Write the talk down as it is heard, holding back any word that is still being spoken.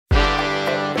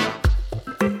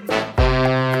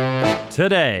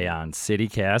Today on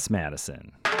CityCast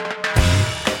Madison.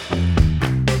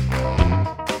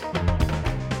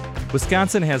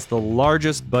 Wisconsin has the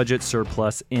largest budget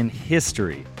surplus in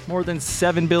history, more than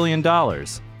 $7 billion.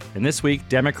 And this week,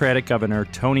 Democratic Governor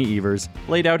Tony Evers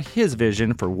laid out his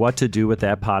vision for what to do with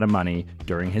that pot of money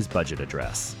during his budget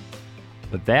address.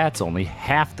 But that's only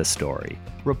half the story.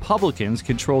 Republicans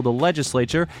control the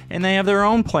legislature, and they have their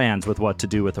own plans with what to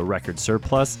do with a record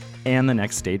surplus and the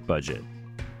next state budget.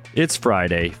 It's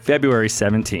Friday, February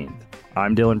 17th.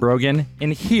 I'm Dylan Brogan,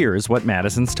 and here's what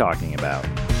Madison's talking about.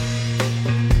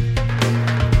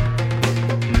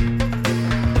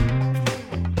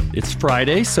 It's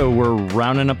Friday, so we're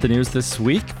rounding up the news this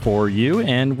week for you,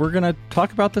 and we're going to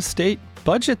talk about the state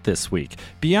budget this week.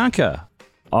 Bianca,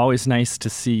 always nice to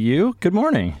see you. Good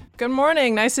morning. Good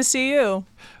morning. Nice to see you.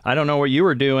 I don't know what you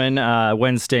were doing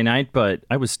Wednesday night, but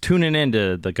I was tuning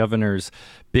into the governor's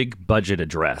big budget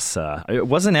address. It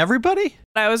wasn't everybody?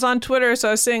 I was on Twitter, so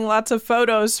I was seeing lots of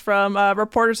photos from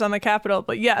reporters on the Capitol.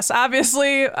 But yes,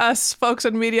 obviously, us folks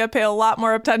in media pay a lot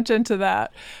more attention to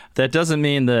that. That doesn't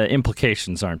mean the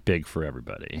implications aren't big for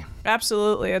everybody.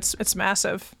 Absolutely. It's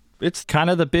massive. It's kind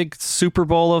of the big Super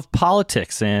Bowl of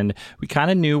politics, and we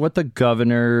kind of knew what the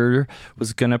governor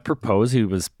was going to propose. He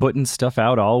was putting stuff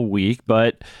out all week,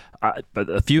 but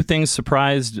a few things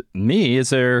surprised me.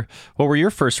 What were your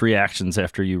first reactions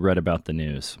after you read about the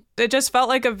news? It just felt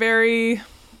like a very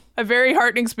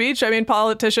heartening speech. I mean,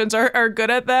 politicians are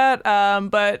good at that,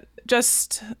 but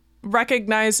just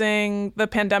recognizing the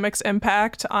pandemic's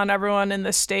impact on everyone in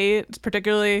the state,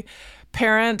 particularly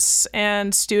parents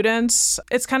and students.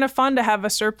 It's kind of fun to have a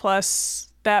surplus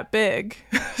that big.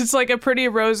 It's like a pretty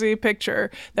rosy picture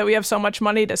that we have so much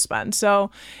money to spend. So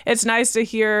it's nice to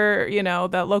hear,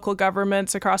 that local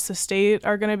governments across the state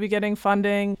are going to be getting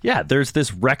funding. Yeah, there's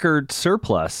this record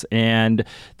surplus, and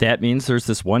that means there's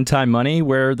this one-time money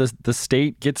where the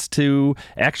state gets to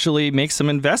actually make some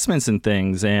investments in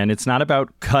things. And it's not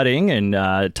about cutting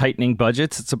and tightening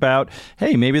budgets. It's about,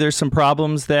 hey, maybe there's some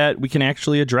problems that we can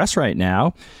actually address right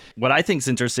now. What I think is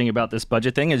interesting about this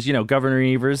budget thing is, Governor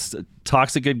Evers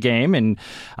talks a good game, and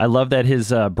I love that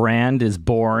his brand is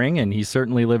boring, and he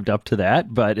certainly lived up to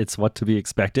that, but it's what to be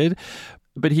expected.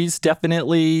 But he's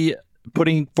definitely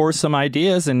putting forth some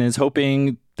ideas and is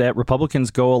hoping that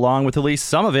Republicans go along with at least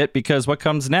some of it, because what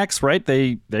comes next, right?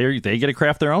 They get to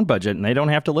craft their own budget, and they don't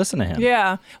have to listen to him.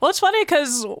 Yeah. Well, it's funny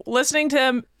because listening to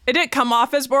him, it didn't come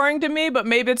off as boring to me, but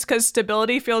maybe it's because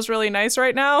stability feels really nice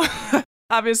right now.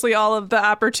 Obviously, all of the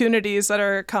opportunities that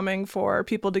are coming for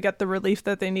people to get the relief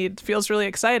that they need feels really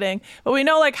exciting. But we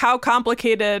know how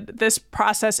complicated this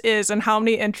process is and how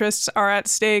many interests are at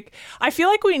stake. I feel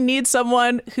like we need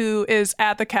someone who is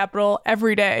at the Capitol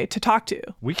every day to talk to.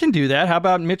 We can do that. How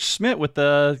about Mitch Schmidt with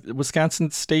the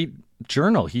Wisconsin State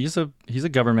Journal? He's a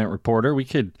government reporter. We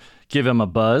could give him a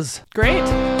buzz. Great.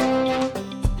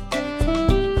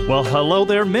 Well, hello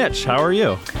there, Mitch. How are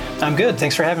you? I'm good.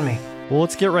 Thanks for having me. Well,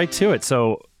 let's get right to it.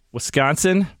 So,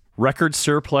 Wisconsin, record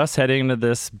surplus heading into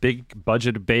this big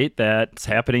budget debate that's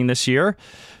happening this year.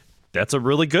 That's a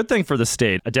really good thing for the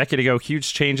state. A decade ago,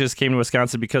 huge changes came to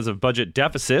Wisconsin because of budget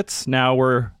deficits. Now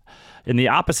we're in the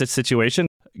opposite situation.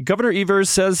 Governor Evers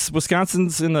says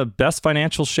Wisconsin's in the best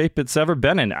financial shape it's ever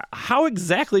been in. How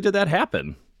exactly did that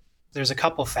happen? There's a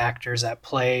couple factors at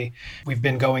play. We've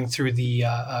been going through the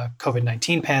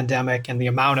COVID-19 pandemic, and the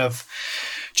amount of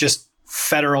just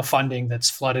federal funding that's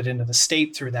flooded into the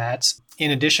state through that.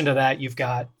 In addition to that, you've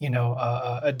got,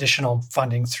 additional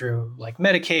funding through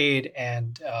Medicaid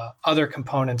and other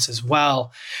components as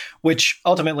well, which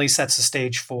ultimately sets the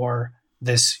stage for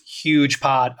this huge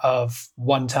pot of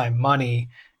one-time money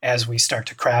as we start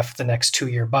to craft the next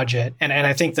 2-year budget. And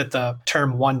I think that the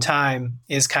term one-time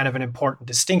is kind of an important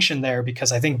distinction there,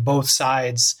 because I think both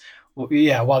sides,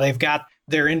 while they've got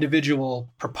their individual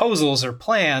proposals or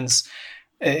plans,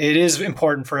 it is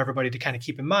important for everybody to kind of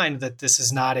keep in mind that this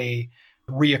is not a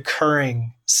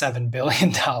reoccurring $7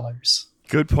 billion.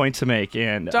 Good point to make.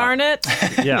 And darn it.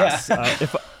 Yes.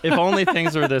 If only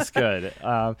things were this good.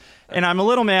 And I'm a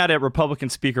little mad at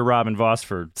Republican Speaker Robin Vos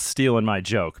for stealing my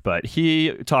joke, but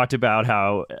he talked about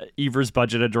how Evers'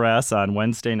 budget address on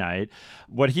Wednesday night,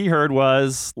 what he heard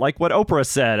was like what Oprah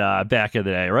said back in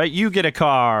the day, right? You get a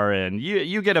car and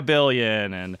you get $1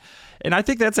 billion. And I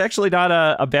think that's actually not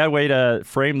a bad way to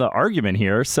frame the argument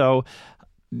here. So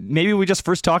maybe we just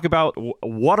first talk about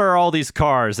what are all these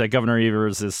cars that Governor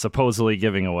Evers is supposedly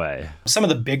giving away? Some of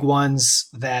the big ones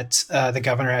that the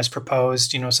governor has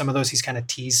proposed, some of those he's kind of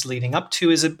teased leading up to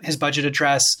his budget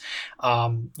address,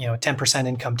 10%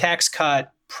 income tax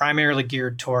cut, primarily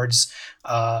geared towards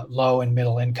low and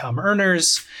middle income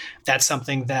earners. That's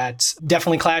something that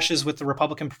definitely clashes with the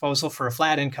Republican proposal for a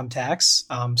flat income tax.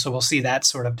 So we'll see that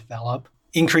sort of develop.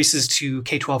 Increases to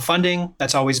K-12 funding.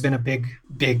 That's always been a big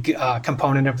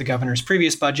component of the governor's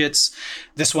previous budgets.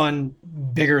 This one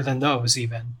bigger than those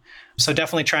even. So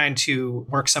definitely trying to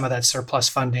work some of that surplus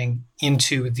funding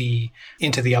into the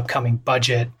upcoming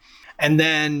budget. And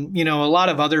then, a lot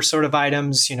of other sort of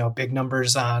items, big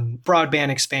numbers on broadband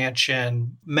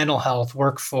expansion, mental health,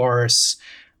 workforce.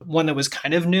 One that was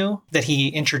kind of new that he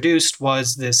introduced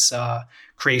was this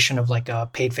creation of like a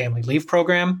paid family leave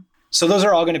program. So those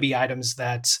are all going to be items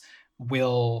that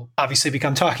will obviously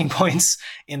become talking points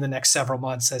in the next several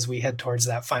months as we head towards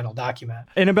that final document.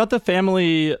 And about the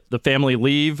family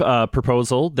leave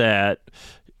proposal that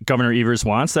Governor Evers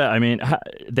wants,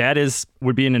 that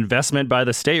would be an investment by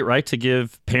the state, right, to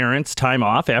give parents time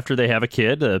off after they have a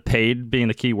kid, paid being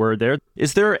the key word there.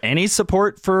 Is there any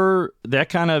support for that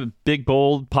kind of big,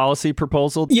 bold policy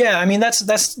proposal? Yeah,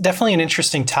 that's definitely an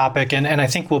interesting topic, and I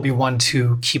think will be one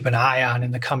to keep an eye on in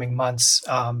the coming months.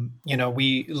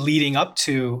 We leading up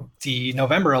to the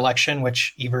November election,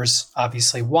 which Evers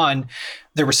obviously won,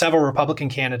 there were several Republican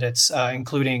candidates,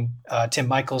 including Tim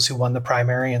Michels, who won the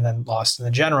primary and then lost in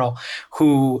the general,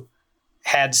 who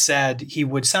had said he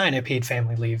would sign a paid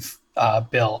family leave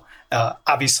bill.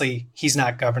 Obviously, he's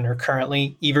not governor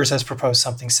currently. Evers has proposed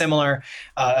something similar.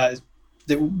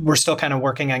 We're still kind of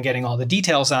working on getting all the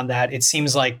details on that. It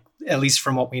seems like, at least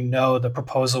from what we know, the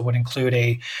proposal would include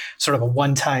a sort of a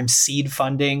one-time seed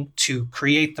funding to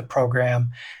create the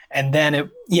program. And then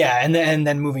and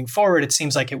then moving forward, it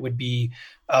seems like it would be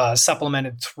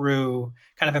supplemented through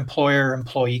kind of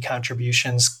employer-employee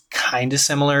contributions, kind of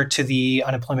similar to the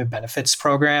unemployment benefits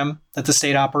program that the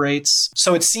state operates.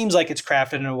 So it seems like it's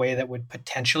crafted in a way that would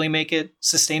potentially make it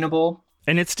sustainable.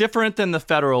 And it's different than the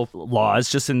federal laws,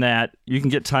 just in that you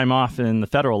can get time off in the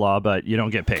federal law, but you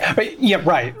don't get paid. Yeah,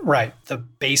 right. The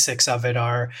basics of it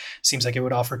seems like it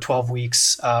would offer 12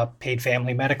 weeks paid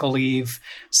family medical leave.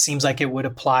 Seems like it would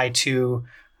apply to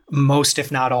most,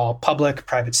 if not all, public,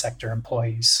 private sector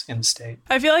employees in the state.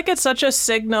 I feel like it's such a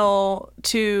signal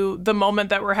to the moment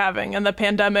that we're having and the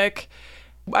pandemic.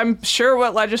 I'm sure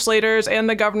what legislators and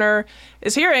the governor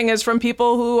is hearing is from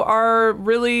people who are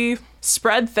really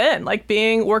spread thin, like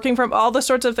working from all the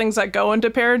sorts of things that go into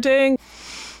parenting.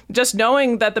 Just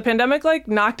knowing that the pandemic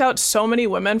knocked out so many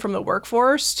women from the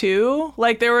workforce too.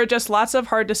 There were just lots of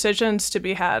hard decisions to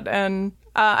be had. And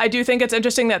I do think it's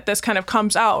interesting that this kind of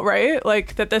comes out, right?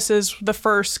 That this is the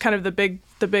first kind of the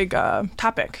big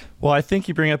topic. Well, I think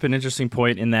you bring up an interesting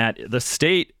point in that the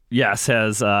state, yes,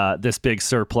 has this big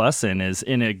surplus and is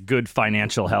in a good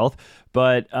financial health,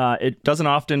 but it doesn't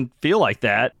often feel like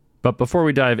that. But before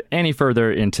we dive any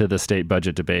further into the state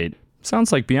budget debate,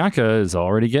 sounds like Bianca is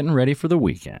already getting ready for the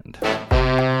weekend.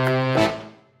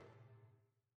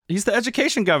 He's the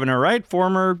education governor, right?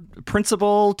 Former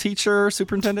principal, teacher,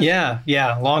 superintendent?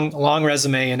 Yeah. Long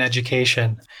resume in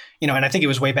education. And I think it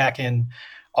was way back in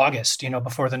August,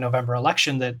 before the November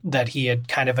election that he had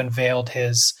kind of unveiled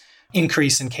his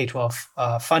increase in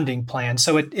K-12 funding plan.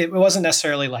 So it wasn't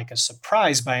necessarily like a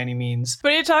surprise by any means.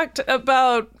 But he talked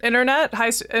about internet,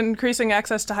 increasing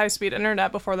access to high-speed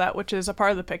internet before that, which is a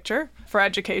part of the picture for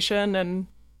education and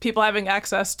people having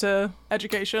access to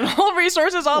educational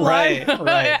resources online,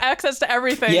 right. Access to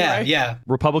everything. Yeah.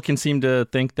 Republicans seem to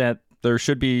think that there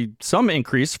should be some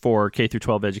increase for K through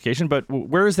 12 education, but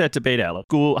where is that debate at?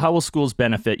 How will schools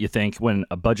benefit, you think, when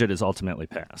a budget is ultimately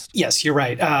passed? Yes, you're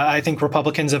right. I think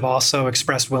Republicans have also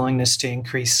expressed willingness to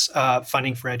increase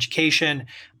funding for education.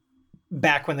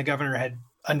 Back when the governor had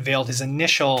unveiled his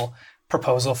initial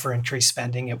proposal for increased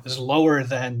spending, it was lower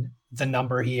than the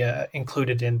number he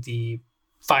included in the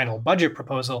final budget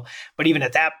proposal. But even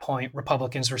at that point,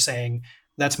 Republicans were saying,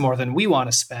 that's more than we want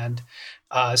to spend.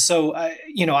 So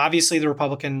obviously the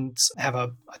Republicans have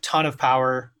a ton of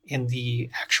power in the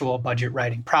actual budget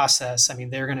writing process.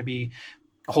 They're going to be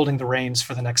holding the reins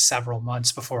for the next several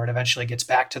months before it eventually gets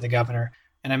back to the governor.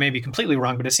 And I may be completely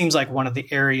wrong, but it seems like one of the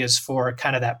areas for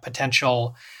kind of that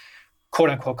potential quote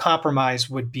unquote compromise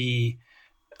would be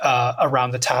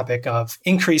around the topic of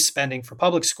increased spending for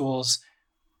public schools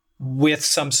with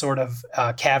some sort of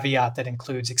caveat that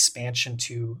includes expansion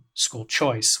to school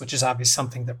choice, which is obviously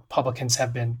something that Republicans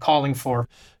have been calling for.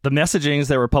 The messagings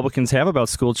that Republicans have about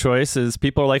school choice is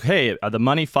people are like, hey, the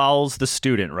money follows the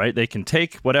student, right? They can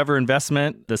take whatever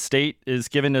investment the state is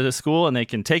given to the school and they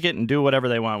can take it and do whatever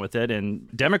they want with it. And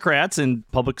Democrats in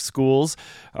public schools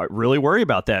really worry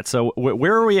about that. So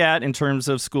where are we at in terms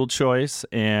of school choice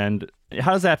and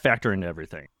how does that factor into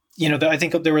everything? I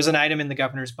think there was an item in the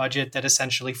governor's budget that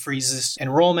essentially freezes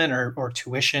enrollment or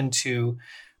tuition to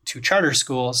charter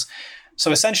schools.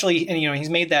 So essentially, and he's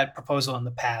made that proposal in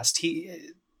the past.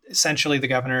 The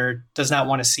governor does not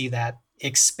want to see that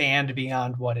expand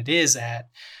beyond what it is at.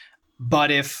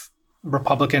 But if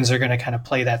Republicans are going to kind of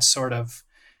play that sort of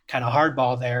kind of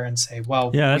hardball there and say,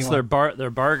 well, yeah, that's their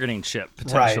bargaining chip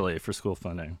potentially for school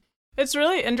funding. It's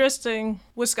really interesting.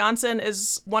 Wisconsin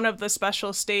is one of the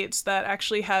special states that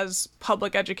actually has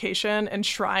public education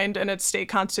enshrined in its state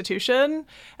constitution.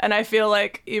 And I feel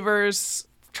like Evers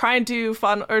trying to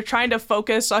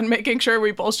focus on making sure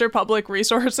we bolster public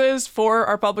resources for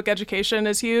our public education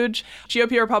is huge.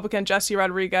 GOP Republican Jesse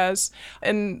Rodriguez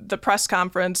in the press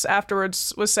conference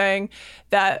afterwards was saying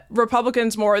that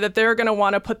Republicans that they're going to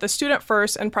want to put the student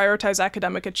first and prioritize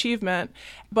academic achievement.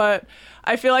 But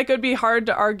I feel like it would be hard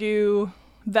to argue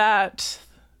that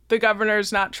the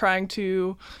governor's not trying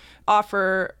to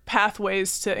offer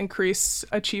pathways to increase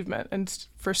achievement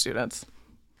for students.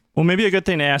 Well, maybe a good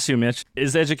thing to ask you, Mitch,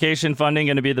 is education funding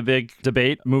going to be the big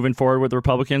debate moving forward with the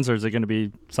Republicans, or is it going to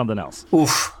be something else?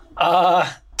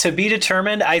 To be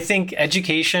determined. I think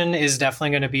education is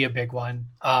definitely going to be a big one.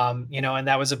 And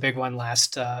that was a big one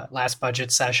last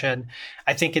budget session.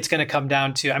 I think it's going to come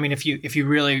down to, if you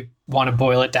really want to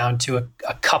boil it down to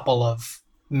a couple of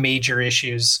major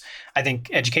issues, I think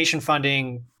education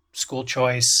funding, school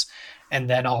choice, and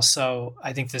then also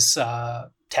I think this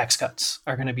tax cuts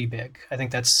are going to be big. I think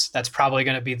that's probably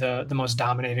going to be the most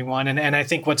dominating one. And I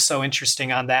think what's so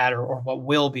interesting on that, or what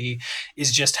will be,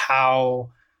 is just how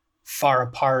far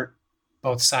apart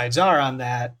both sides are on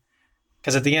that.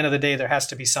 Because at the end of the day, there has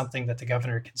to be something that the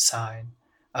governor can sign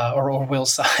or will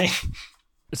sign.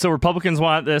 So Republicans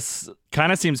want this, kind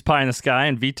of seems pie in the sky,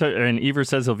 and Evers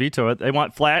says he'll veto it. They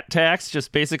want flat tax,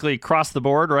 just basically across the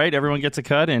board, right? Everyone gets a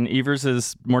cut, and Evers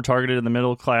is more targeted in the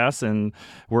middle class and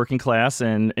working class,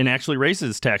 and actually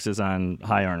raises taxes on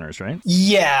high earners, right?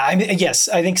 Yeah, yes.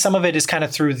 I think some of it is kind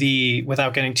of through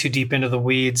without getting too deep into the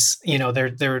weeds,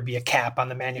 there would be a cap on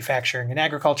the manufacturing and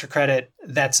agriculture credit.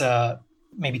 That's a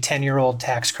maybe 10-year-old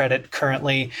tax credit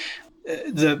currently.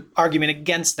 The argument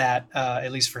against that,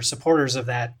 at least for supporters of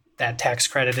that tax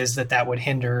credit, is that would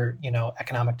hinder,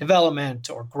 economic development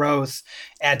or growth,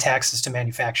 add taxes to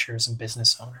manufacturers and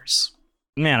business owners.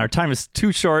 Man, our time is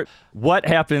too short. What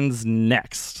happens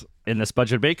next in this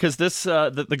budget debate? Because this,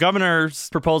 the governor's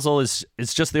proposal is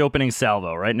just the opening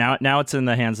salvo, right? Now it's in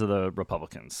the hands of the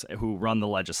Republicans who run the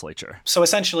legislature. So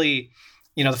essentially,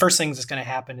 the first thing that's going to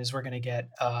happen is we're going to get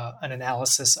an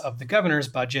analysis of the governor's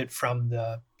budget from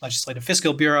the Legislative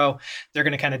Fiscal Bureau. They're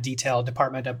going to kind of detail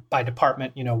department by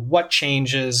department, what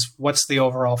changes, what's the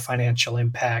overall financial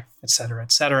impact, et cetera,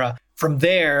 et cetera. From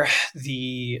there,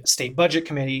 the State Budget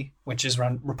Committee, which is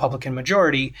run Republican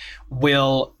majority,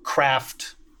 will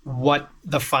craft what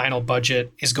the final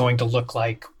budget is going to look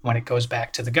like when it goes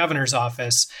back to the governor's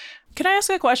office. Can I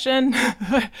ask a question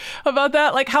about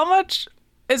that? Like, how much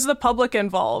is the public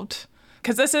involved?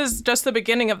 Because this is just the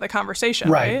beginning of the conversation,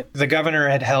 right? The governor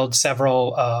had held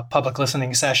several public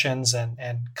listening sessions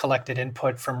and collected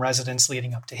input from residents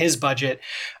leading up to his budget.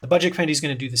 The Budget Committee is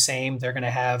going to do the same. They're going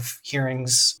to have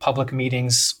hearings, public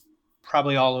meetings,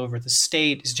 probably all over the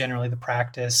state is generally the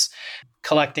practice.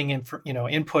 Collecting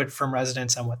input from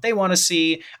residents on what they want to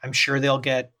see. I'm sure they'll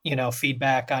get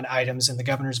feedback on items in the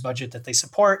governor's budget that they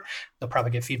support. They'll probably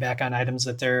get feedback on items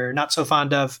that they're not so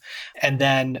fond of, and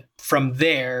then from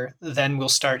there, we'll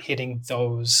start hitting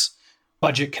those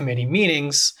budget committee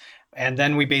meetings, and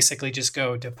then we basically just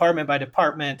go department by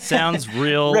department. Sounds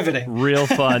real riveting, real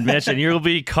fun, Mitch, and you'll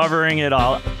be covering it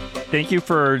all. Thank you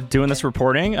for doing this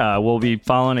reporting. We'll be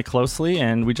following it closely,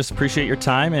 and we just appreciate your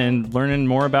time and learning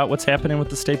more about what's happening with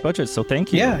the state budget. So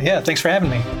thank you. Yeah. Thanks for having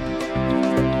me.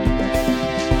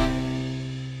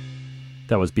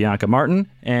 That was Bianca Martin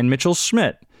and Mitchell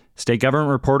Schmidt, state government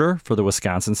reporter for the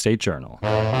Wisconsin State Journal.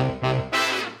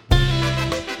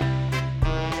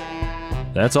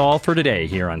 That's all for today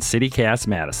here on CityCast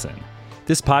Madison.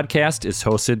 This podcast is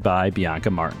hosted by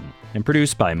Bianca Martin and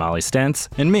produced by Molly Stentz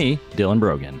and me, Dylan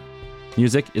Brogan.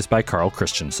 Music is by Carl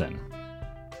Christensen.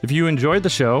 If you enjoyed the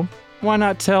show, why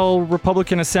not tell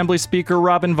Republican Assembly Speaker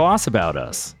Robin Vos about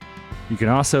us? You can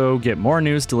also get more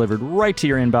news delivered right to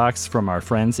your inbox from our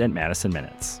friends at Madison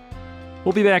Minutes.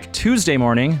 We'll be back Tuesday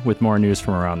morning with more news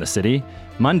from around the city.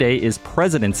 Monday is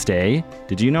President's Day.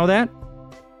 Did you know that?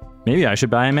 Maybe I should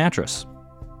buy a mattress.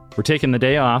 We're taking the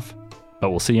day off, but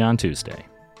we'll see you on Tuesday.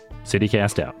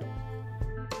 CityCast out.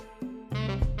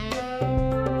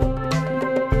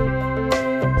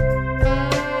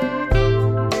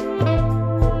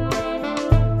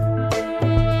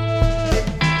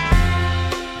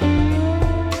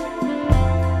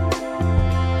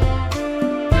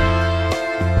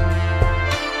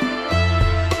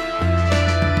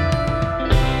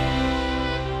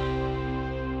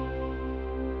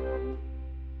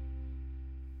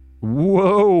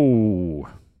 Whoa.